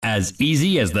as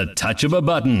easy as the touch of a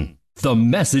button. The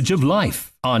Message of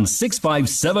Life on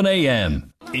 657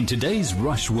 AM. In today's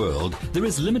rush world, there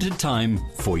is limited time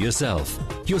for yourself.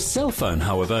 Your cell phone,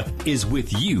 however, is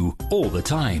with you all the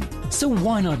time. So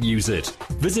why not use it?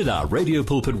 Visit our Radio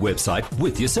Pulpit website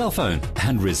with your cell phone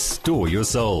and restore your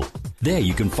soul. There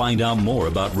you can find out more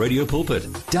about Radio Pulpit.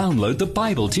 Download the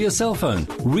Bible to your cell phone.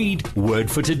 Read Word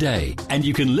for Today. And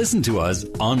you can listen to us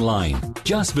online.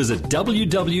 Just visit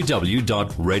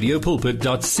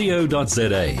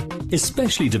www.radiopulpit.co.za.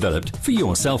 Especially developed for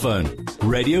your cell phone.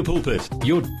 Radio Pulpit,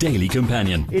 your daily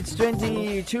companion. It's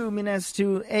 22 minutes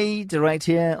to 8 right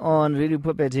here on Radio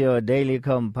Pulpit, your daily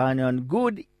companion.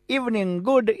 Good evening,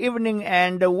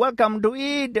 and welcome to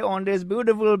it on this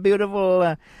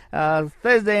beautiful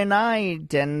Thursday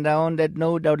night. And on that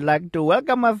note, I would like to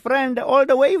welcome a friend all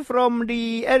the way from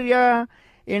the area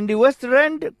in the Western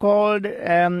End called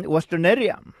Western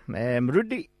area.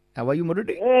 Rudy, how are you,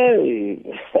 Rudy? Hey.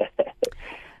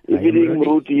 Evening,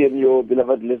 Rudy, and your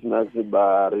beloved listeners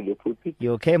by Radio Pulpit.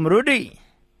 You okay, Rudy?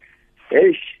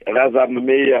 Hey, Razam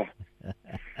Meya.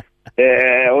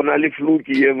 Only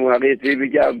fluky,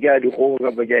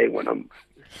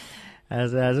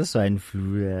 as a swine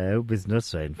flu. I hope it's not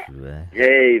swine flu.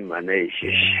 Hey, man,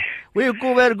 we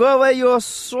go where your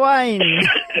swine.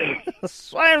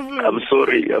 Swine flu. I'm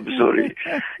sorry.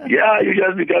 Yeah, you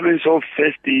just becoming so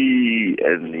festy,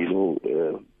 and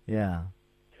yeah.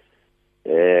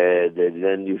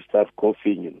 Then you start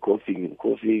coughing,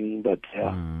 but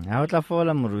how to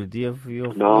follow Muruti?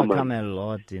 You've come a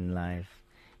lot in life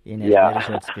in a very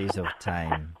short space of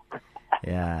time.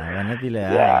 Yeah,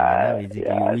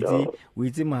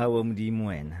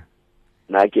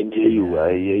 I can hear you.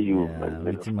 I hear you,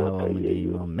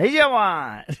 Major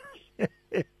one.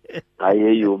 I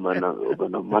hear you, man of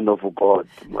God.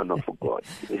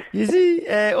 You see,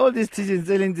 all these teachings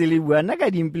we are not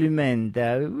going to implement.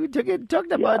 We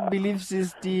talked about belief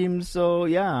systems, so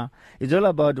yeah, it's all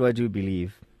about what you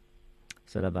believe.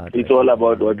 It's all about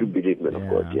what you believe, man of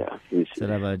God, yeah. It's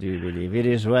all about what you believe. It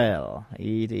is well,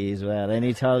 and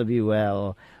it shall be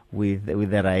well with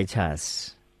the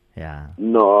righteous. Yeah.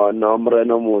 No,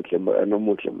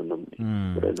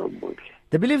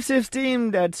 the belief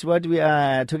system, that's what we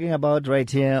are talking about right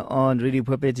here on Radio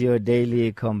Pulpit, your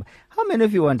daily How many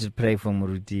of you want to pray for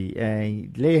Muruti?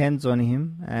 Lay hands on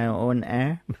him on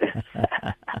air.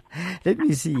 Let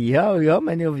me see. How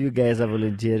many of you guys are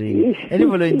volunteering? Any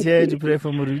volunteer to pray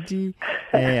for Muruti?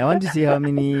 I want to see how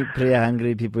many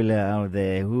prayer-hungry people are out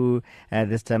there who,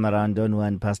 this time around, don't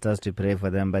want pastors to pray for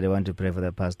them, but they want to pray for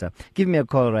the pastor. Give me a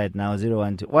call right now,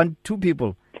 2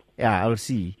 people. Yeah, I'll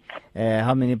see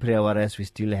how many prayer warriors we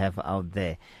still have out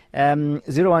there.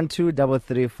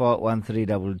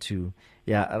 012-334-1322.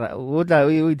 Yeah,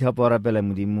 we help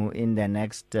in the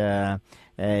next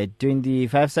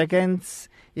 25 seconds.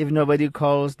 If nobody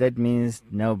calls, that means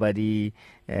nobody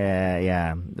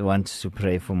wants to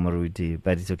pray for Muruti.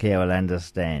 But it's okay, I will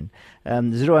understand.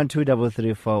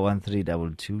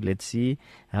 012-334-1322. Let's see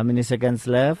how many seconds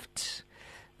left.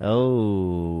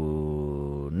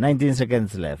 19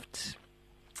 seconds left.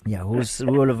 Yeah, who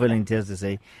all volunteers to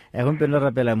say, let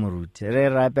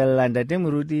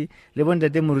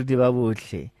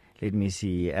me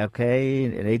see. Okay,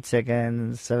 8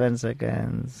 seconds, 7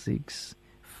 seconds, 6,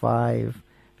 5,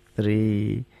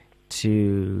 3,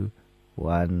 2,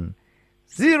 1,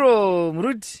 0.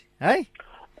 Muruti, hi.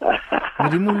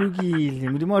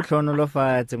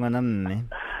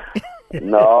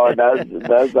 No,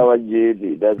 that's our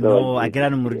duty. No, I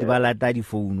can't Muruti balata di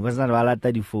phone. What's not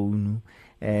balata di phone?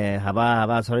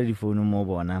 Haba sorry the phone mo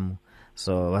bonam.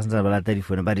 So wasn't balata di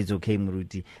phone, but it's okay,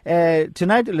 Muruti.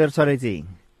 Tonight let's sorry thing.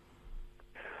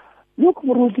 Look,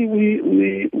 Muruti,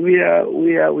 we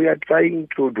are trying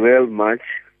to dwell much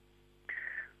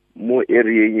more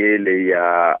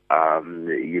area,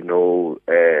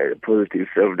 positive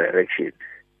self-direction.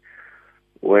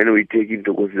 When we take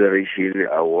into consideration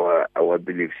our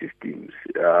belief systems,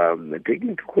 take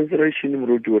into consideration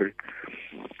Muruti,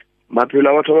 maphelo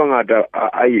a batho ba ngata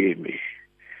a eme,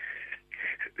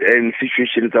 and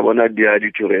situations are gonna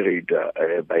deteriorate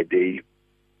by day.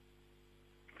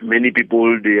 Many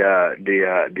people they are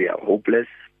hopeless.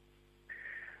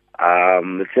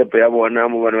 Sepe ya bona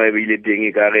mo bana ba bile teng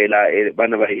e ka rela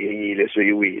bana ba engile so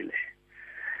you will.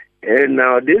 And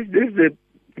now this the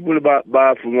people ba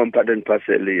from part and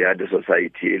parcel ya the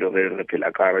society re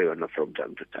phela ka yona from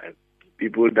time to time.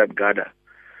 People that gather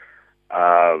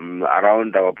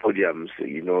around our podiums,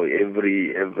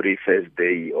 every first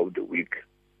day of the week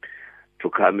to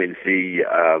come and say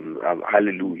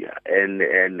hallelujah. And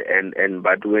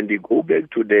but when they go back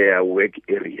to their work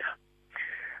area,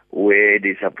 where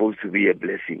they're supposed to be a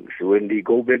blessing. So when they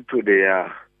go back to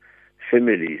their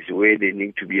families where they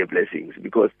need to be a blessing,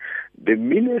 because the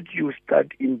minute you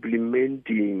start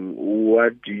implementing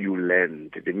what you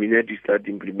learned, the minute you start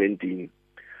implementing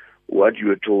what you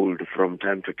were told from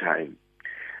time to time,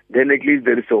 then at least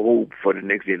there is a hope for the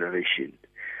next generation.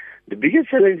 The biggest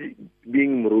challenge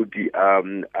being Mruti,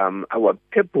 our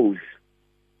purpose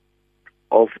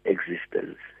of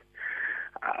existence.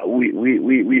 We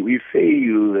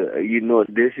fail,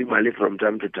 decimally from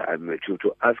time to time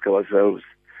to ask ourselves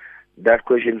that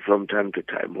question from time to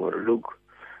time. Or look,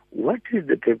 what is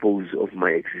the purpose of my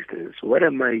existence? What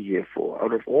am I here for?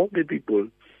 Out of all the people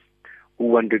who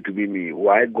wanted to be me,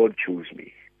 why God chose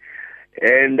me?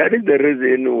 And that is the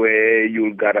reason where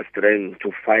you'll got a strength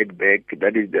to fight back.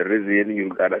 That is the reason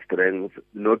you'll got a strength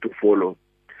not to follow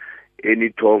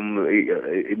any Tom,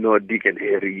 Dick and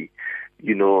Harry,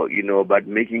 but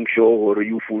making sure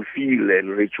you fulfill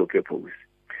and reach your purpose.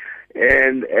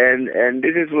 And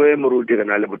this is where Muruti and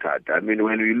Alabutata. I mean,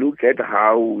 when we look at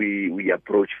how we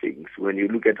approach things, when you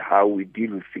look at how we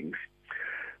deal with things,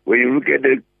 when you look at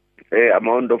the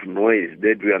amount of noise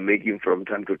that we are making from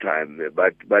time to time,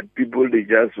 but people, they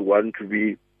just want to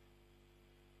be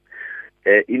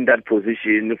in that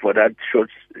position for that short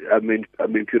period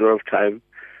of time,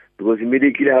 because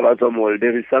immediately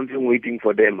there is something waiting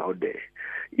for them out there.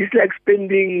 It's like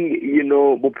spending,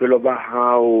 bophelo ba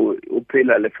hao o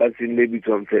phela lefatsheng le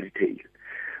bitswang fairy tale,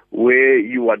 where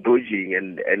you are dodging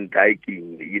and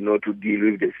diking, to deal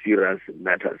with the serious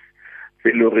matters.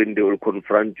 They will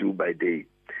confront you by day.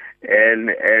 And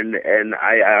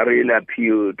I really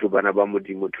appeal to Banaba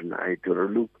Modimo tonight to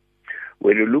look.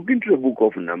 When you look into the book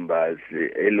of Numbers,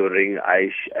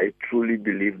 I truly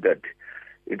believe that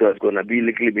it was going to be a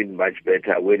little bit much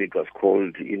better when it was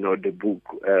called, the book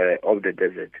of the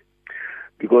desert.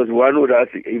 Because one would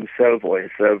ask himself or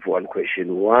herself one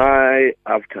question: why,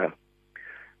 after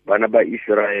Banaba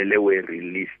Israel were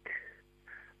released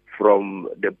from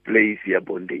the place of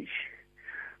bondage,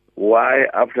 why,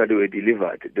 after they were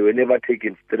delivered, they were never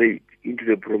taken straight into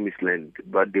the promised land,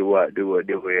 but they were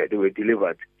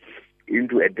delivered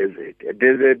into a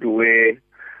desert where,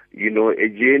 a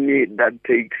journey that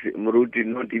takes Muruti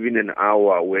not even an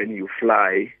hour when you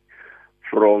fly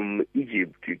from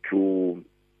Egypt to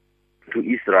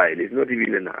Israel. It's not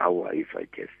even an hour, if I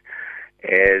guess.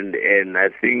 And I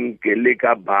think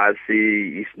Leka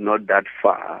Basi is not that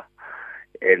far.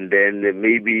 And then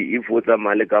maybe if with a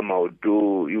Malika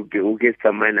Maudu, you get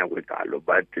some minor with Alo,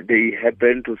 but they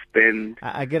happen to spend.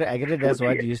 I get it. That's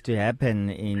what used to happen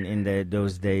in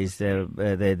those days.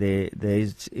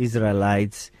 The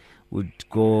Israelites would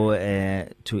go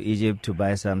to Egypt to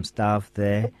buy some stuff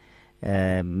there,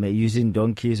 using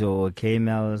donkeys or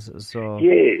camels. So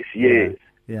yes.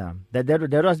 Yeah.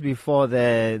 That was before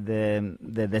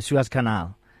the Suez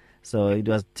Canal. So it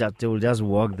was they will just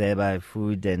walk there by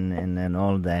foot and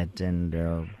all that, and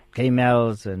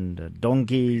camels and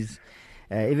donkeys.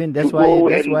 Even that's why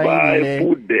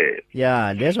food there.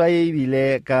 Yeah, that's why they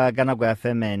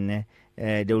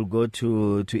will go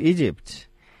to Egypt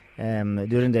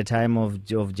during the time of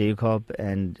Jacob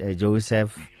and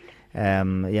Joseph.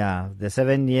 The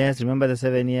 7 years. Remember the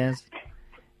 7 years?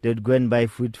 They would go and buy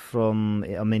food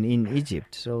in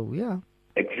Egypt. So yeah.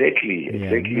 Exactly.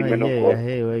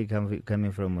 Hey, where you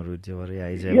coming from, Maruti?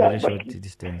 It's a very short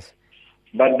distance.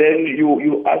 But then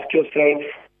you ask yourself,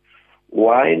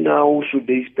 why now should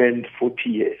they spend 40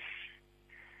 years,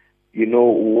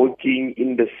 walking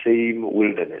in the same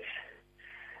wilderness,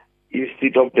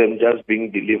 instead of them just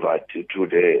being delivered to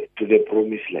the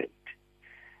promised land?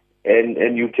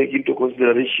 And you take into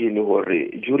consideration,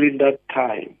 during that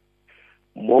time,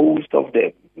 most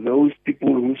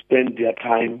people who spend their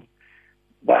time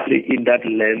in that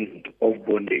land of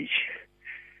bondage,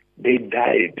 they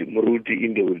died, Muruti,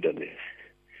 in the wilderness.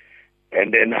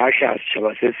 And then Hasha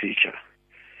Chabase Sicha.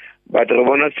 But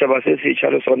Ravana Chabase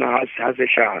Sicha has a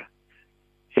Shah.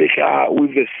 Sesha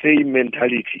with the same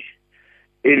mentality.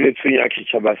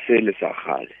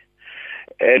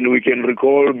 And we can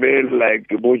recall men like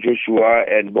Bo Joshua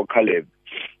and Bo Caleb,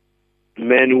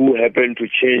 men who happened to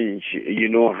change,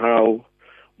 how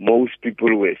most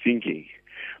people were thinking.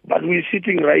 But we're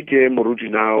sitting right here, Muruti,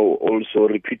 now also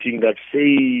repeating that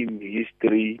same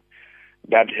history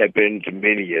that happened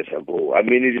many years ago. I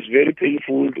mean, it is very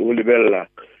painful to Olibella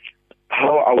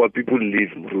how our people live,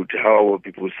 Muruti, how our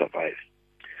people survive.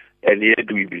 And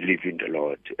yet we believe in the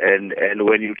Lord. And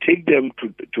when you take them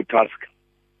to task,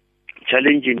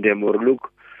 challenging them, or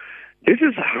look, this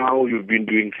is how you've been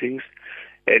doing things,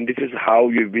 and this is how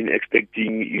you've been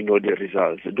expecting, the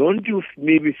results. Don't you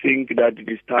maybe think that it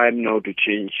is time now to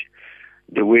change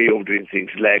the way of doing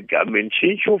things. Like,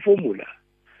 change your formula.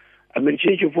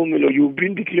 Change your formula. You've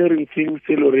been declaring things,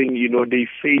 tailoring, they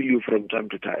fail you from time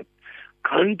to time.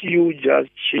 Can't you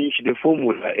just change the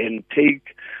formula and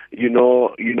take,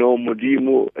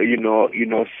 Modimo,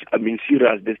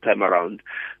 serious this time around?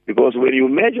 Because when you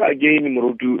measure again,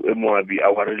 Murutu Moabi,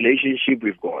 our relationship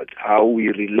with God, how we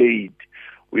relate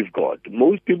with God.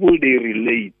 Most people, they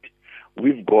relate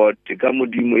with God.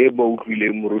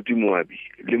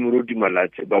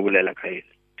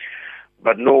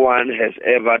 But no one has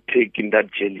ever taken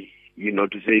that journey,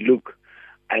 to say, look,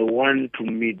 I want to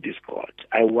meet this God.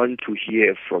 I want to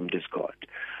hear from this God.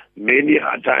 Many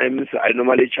times I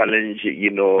normally challenge,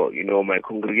 my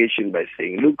congregation by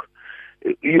saying, look,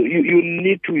 you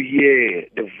need to hear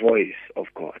the voice of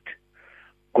God.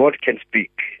 God can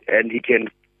speak, and He can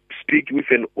speak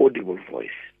with an audible voice.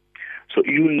 So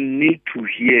you need to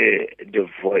hear the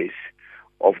voice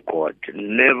of God.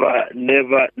 Never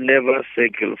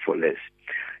settle for less.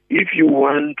 If you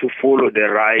want to follow the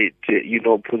right,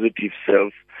 positive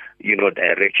self,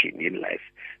 direction in life,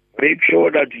 make sure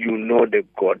that you know the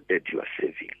God that you are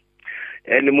serving.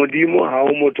 And Modimo, how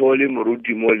motoli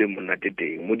murudimo le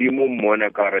munatete, Modimo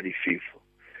monakara di fifo,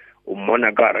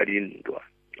 monakara di ndwa.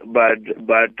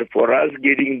 But for us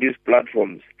getting these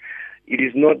platforms, it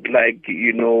is not like,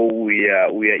 we are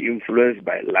influenced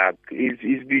by luck.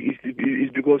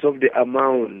 It's because of the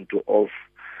amount of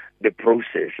the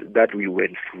process that we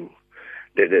went through.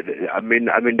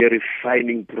 The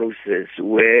refining process,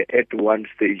 where at one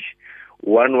stage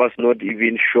one was not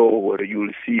even sure what you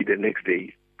will see the next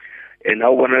day. And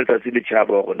now one else has seen the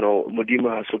chabo, no,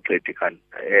 Modima has so critical.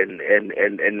 And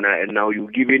now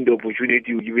you're given the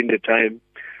opportunity, you're given the time,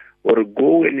 or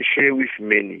go and share with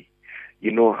many,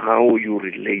 how you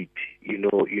relate,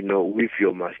 with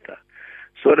your master.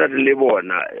 So that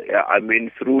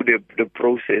through the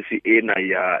process in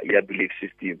your belief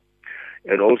system,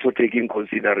 and also taking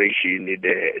consideration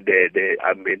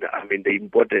the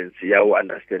importance, you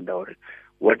understand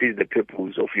what is the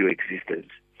purpose of your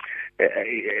existence.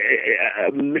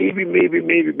 Maybe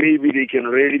they can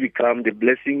really become the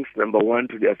blessings, number one,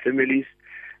 to their families,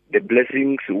 the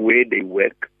blessings where they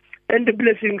work, and the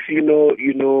blessings, to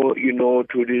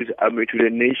this, to the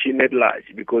nation at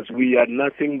large, because we are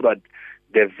nothing but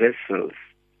the vessels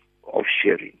of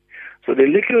sharing. So the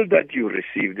little that you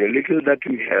receive, the little that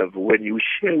you have, when you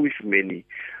share with many,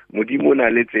 but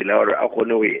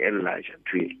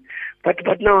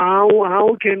now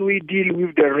how can we deal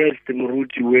with the rest,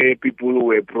 Muruti, where people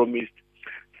were promised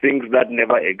things that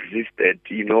never existed?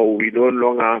 We no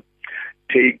longer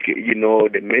take,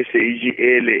 the message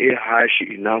harsh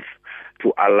enough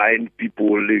to align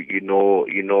people,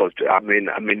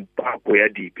 where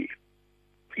deep.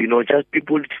 Just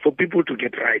for people to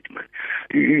get right, man.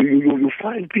 You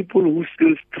find people who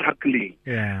still struggling.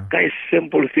 Yeah. Guys,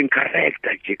 simple thing, correct.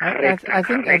 I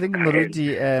think,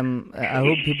 Muruti, I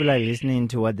hope people are listening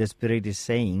to what the Spirit is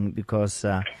saying, because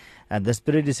the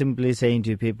Spirit is simply saying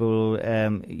to people,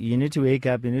 you need to wake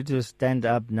up, you need to stand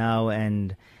up now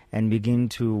and begin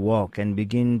to walk and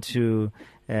begin to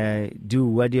do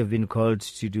what you have been called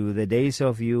to do. The days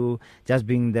of you just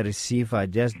being the receiver,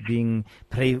 just being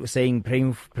pray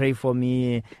for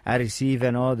me, I receive,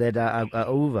 and all that are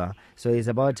over. So it's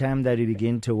about time that you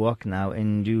begin to walk now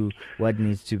and do what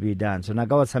needs to be done. So in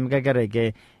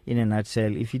a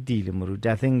nutshell, if you deal, Muruti,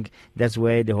 I think that's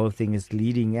where the whole thing is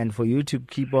leading. And for you to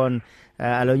keep on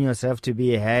allowing yourself to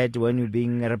be ahead when you're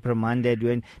being reprimanded,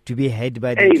 to be ahead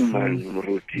by the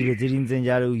truth. You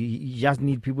just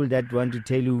need people that want to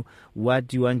tell you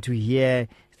what you want to hear,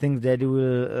 things that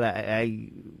will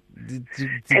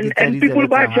and people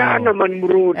bajana man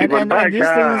Muruti, and these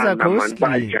things are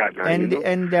costly,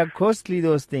 and they're costly,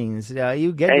 those things.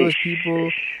 You get those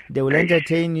people, they will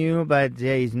entertain you, but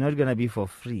it's not going to be for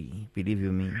free, believe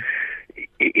you me.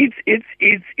 It's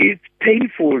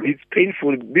painful. It's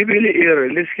painful. We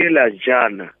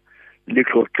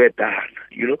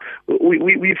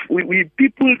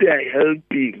people, they are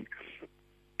helping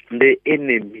the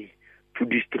enemy to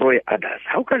destroy others.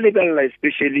 How can they,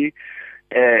 especially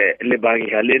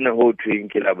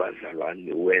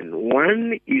when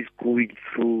one is going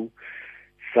through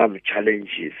some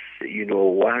challenges,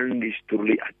 one is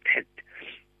truly attacked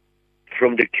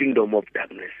from the kingdom of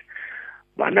darkness.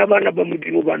 To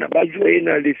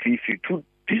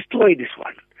destroy this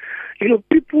one.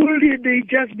 People, they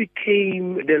just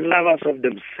became the lovers of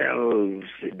themselves.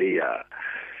 They are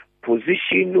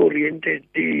position oriented.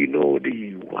 They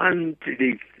want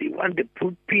the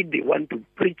pulpit. They want to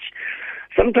preach.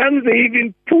 Sometimes they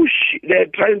even push. They're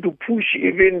trying to push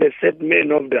even the set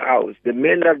men of the house. The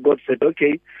men that God said,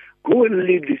 okay, Go and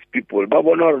lead these people. They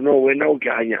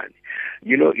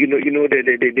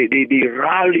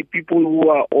rally people who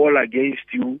are all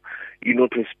against you,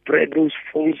 to spread those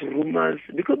false rumors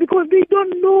because they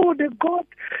don't know the God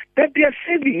that they are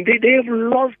serving. They have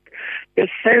lost the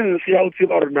sense now.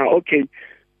 Okay,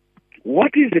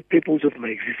 what is the purpose of my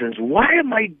existence? Why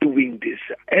am I doing this?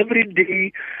 Every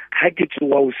day, I get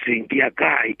to saying, dear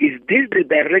guy, is this the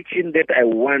direction that I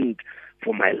want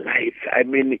for my life? I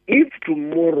mean, if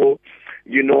tomorrow,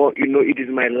 it is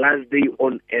my last day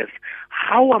on earth,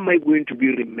 how am I going to be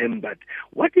remembered?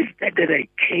 What is that I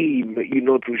came,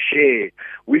 to share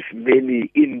with many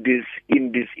in this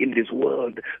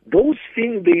world? Those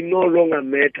things, they no longer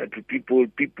matter to people.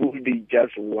 People, they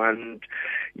just want,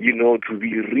 to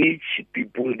be rich.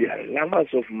 People, they are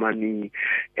lovers of money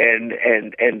and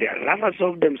they are lovers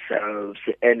of themselves.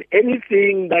 And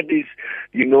anything that is,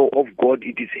 of God,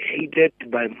 it is hated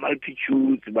by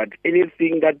multitudes. But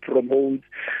anything that promotes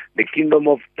the kingdom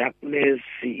of darkness,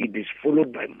 it is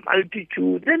followed by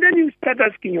multitudes. And then you start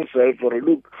asking yourself,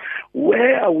 look,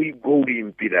 where are we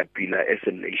going, Pila, as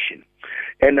a nation?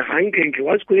 And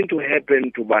what's going to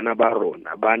happen to Bana Baron?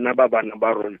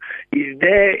 Is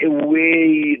there a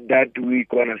way that we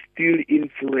gonna still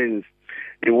influence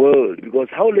the world? Because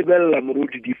how level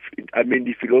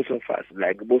the philosophers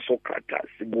like Socrates,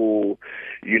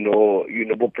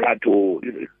 Plato,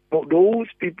 those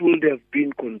people, they have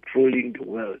been controlling the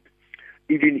world,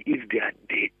 even if they are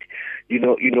dead.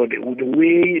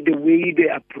 The way they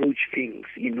approach things,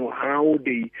 how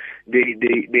they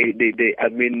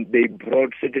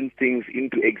brought certain things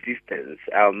into existence.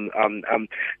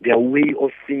 Their way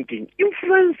of thinking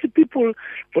influenced people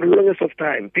for the longest of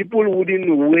time. People wouldn't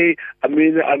do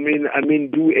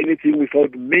anything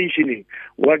without mentioning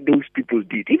what those people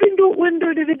did, even though when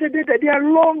they are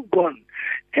long gone.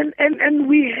 And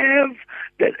we have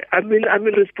that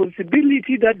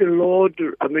responsibility that the Lord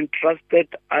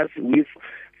trusted us with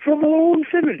from our own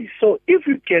family. So if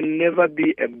you can never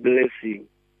be a blessing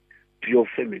to your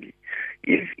family,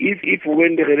 if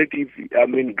when the relative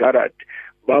gathered,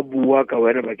 then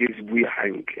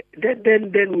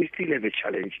we still have a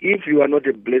challenge. If you are not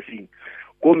a blessing,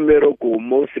 you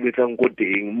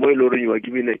are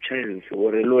given a chance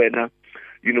or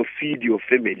feed your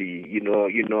family,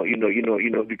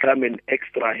 become an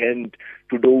extra hand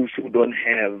to those who don't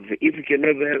have. If you can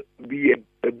never be a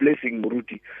blessing,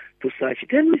 Muruti, to such,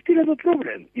 then we still have a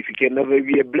problem. If you can never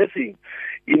be a blessing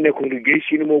in a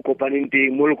congregation, to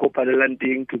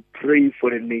pray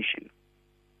for a nation,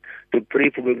 to pray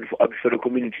for the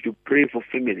community, to pray for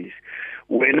families.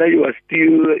 When you are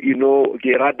still,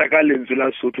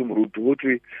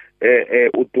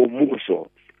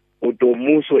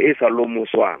 Otomuso is a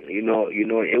lomoswang,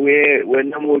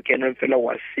 when I'm can feel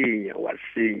was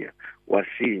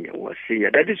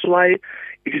senior. That is why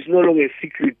it is no longer a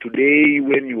secret today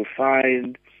when you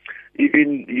find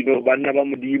even, Banaba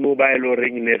Mudimo by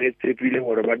Loreng in a recipe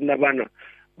or Badnabana,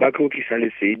 Bakoki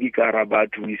Salesedi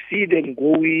Karabat, we see them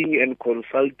going and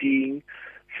consulting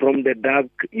from the dark,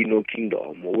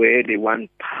 kingdom where they want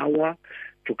power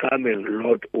to come and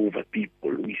lord over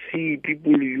people. We see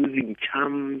people using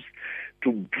charms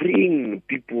to bring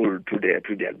people to their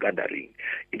gathering.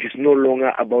 It is no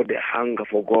longer about the hunger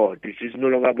for God. It is no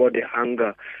longer about the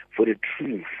hunger for the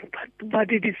truth,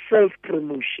 but it is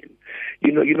self-promotion.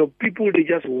 People, they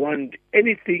just want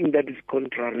anything that is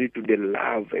contrary to the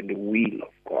love and the will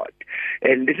of God.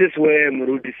 And this is where,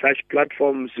 Muruti, such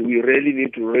platforms, we really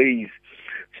need to raise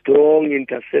strong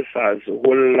intercessors,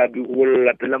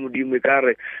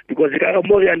 because the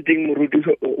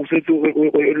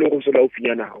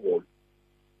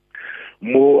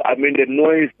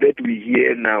noise that we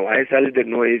hear now, I say the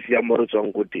noise is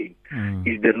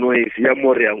the noise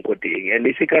and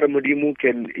Isikara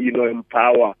can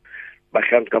empower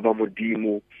Bashanka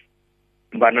Mudimu,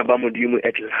 Banaba Mudimu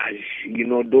at large,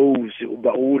 those who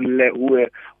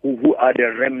are the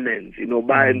remnants,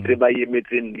 Banze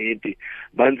Bayemetin Neti,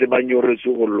 Banze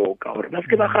Banyoresuoloka, or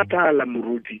Naskabakata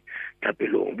Muruti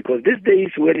Tapelo. Because these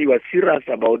days when you are serious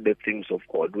about the things of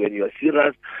God, when you are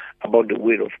serious about the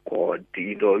word of God,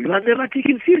 you are never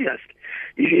taken seriously.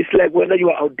 It's like whether you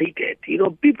are outdated.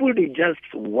 People, they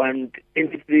just want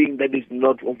anything that is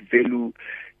not of value.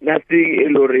 Nothing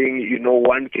alluring,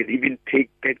 one can even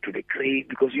take back to the grave,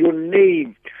 because your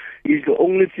name is the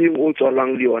only thing also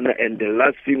along the honor and the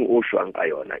last thing also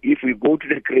honor. If we go to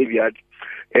the graveyard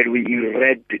and we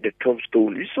erect the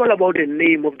tombstone, it's all about the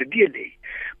name of the DNA.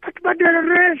 But the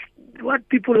rest, what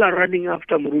people are running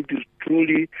after, Muruti, is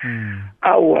truly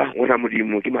our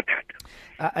Onamudimu Kimatata.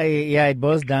 Yeah, it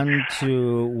boils down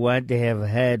to what they have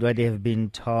heard, what they have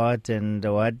been taught, and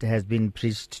what has been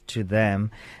preached to them.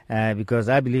 Because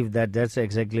I believe that that's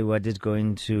exactly what is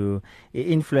going to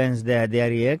influence their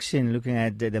reaction. Looking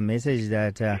at the message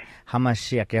that Yahushua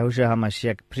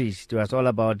HaMashiach preached, it was all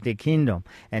about the kingdom,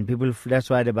 and people. That's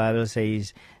why the Bible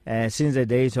says, since the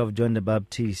days of John the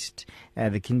Baptist,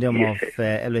 the kingdom of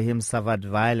Elohim suffered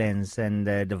violence, and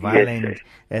the violent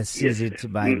seize it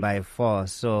by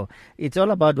force. So it's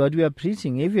all about what we are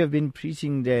preaching. If you have been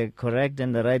preaching the correct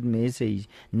and the right message,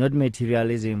 not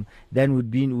materialism, then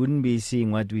wouldn't be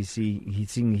seeing what we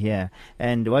seeing here.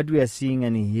 And what we are seeing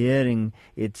and hearing,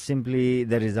 it's simply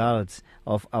the results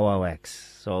of our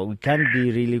works. So we can't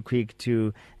be really quick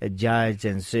to judge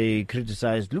and say,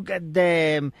 criticize, look at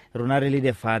them, they're not really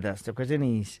the fathers. The question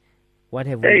is, what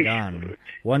have we done?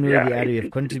 One way or the other, we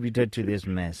have contributed to this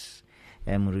mess.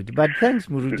 Muruti. But thanks,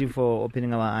 Muruti, for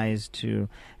opening our eyes to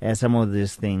some of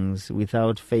these things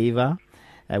without fear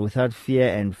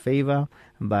and favor,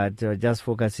 but just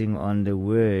focusing on the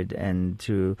word and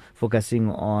to focusing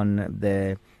on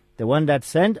the one that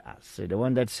sent us, the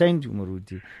one that sent you,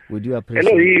 Muruti. We do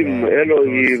appreciate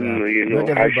Elohim, not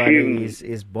everybody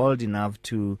is bold enough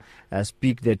to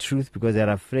speak the truth because they're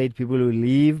afraid people will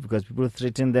leave, because people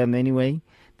threaten them anyway,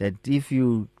 that if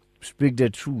you speak the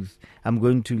truth, I'm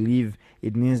going to leave,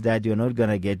 it means that you're not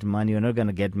going to get money, you're not going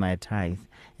to get my tithe.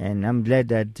 And I'm glad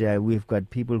that we've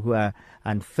got people who are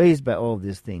unfazed by all of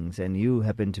these things, and you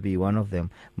happen to be one of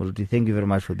them. Muruti, thank you very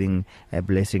much for being a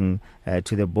blessing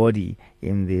to the body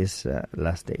in these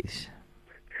last days.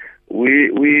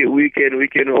 We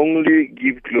can only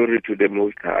give glory to the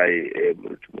Most High.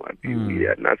 We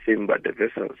are nothing but the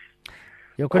vessels.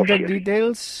 Your contact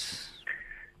details?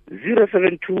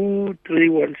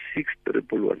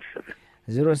 072-316-1117.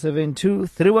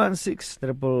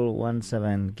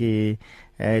 072-316-1117 ke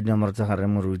nomoro tsa gare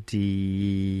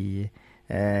Muruti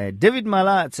David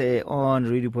Malatse on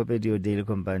Radio Pulpit, your daily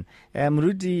companion.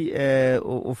 Muruti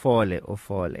o fole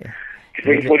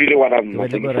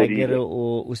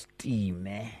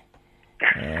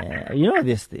you know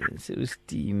these things.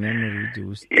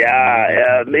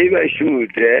 Yeah, maybe I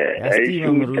should.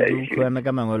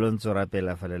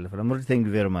 Thank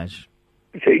you very much.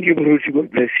 Thank you, Bruce. God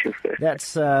bless you.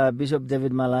 That's Bishop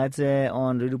David Malatse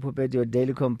on Radio Pulpit, your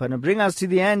daily companion. Bring us to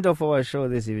the end of our show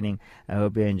this evening. I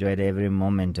hope you enjoyed every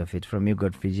moment of it. From you,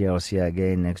 God Fiji. I'll see you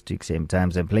again next week, same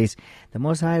times and place. The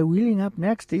Most High willing. Up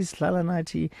next is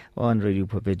Lalanati on Radio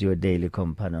Pulpit, your daily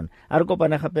companion.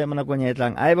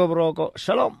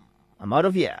 Shalom. I'm out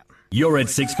of here. You're at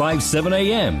 657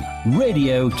 AM.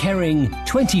 Radio carrying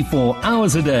 24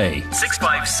 hours a day.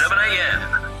 657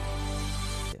 AM.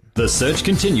 The search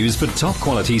continues for top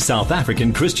quality South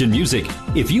African Christian music.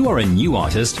 If you are a new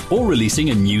artist or releasing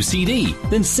a new CD,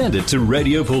 then send it to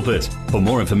Radio Pulpit. For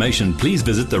more information, please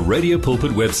visit the Radio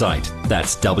Pulpit website.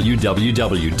 That's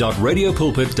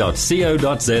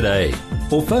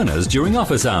www.radiopulpit.co.za. Or phone us during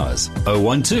office hours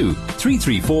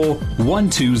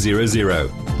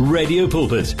 012-334-1200. Radio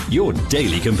Pulpit, your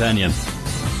daily companion.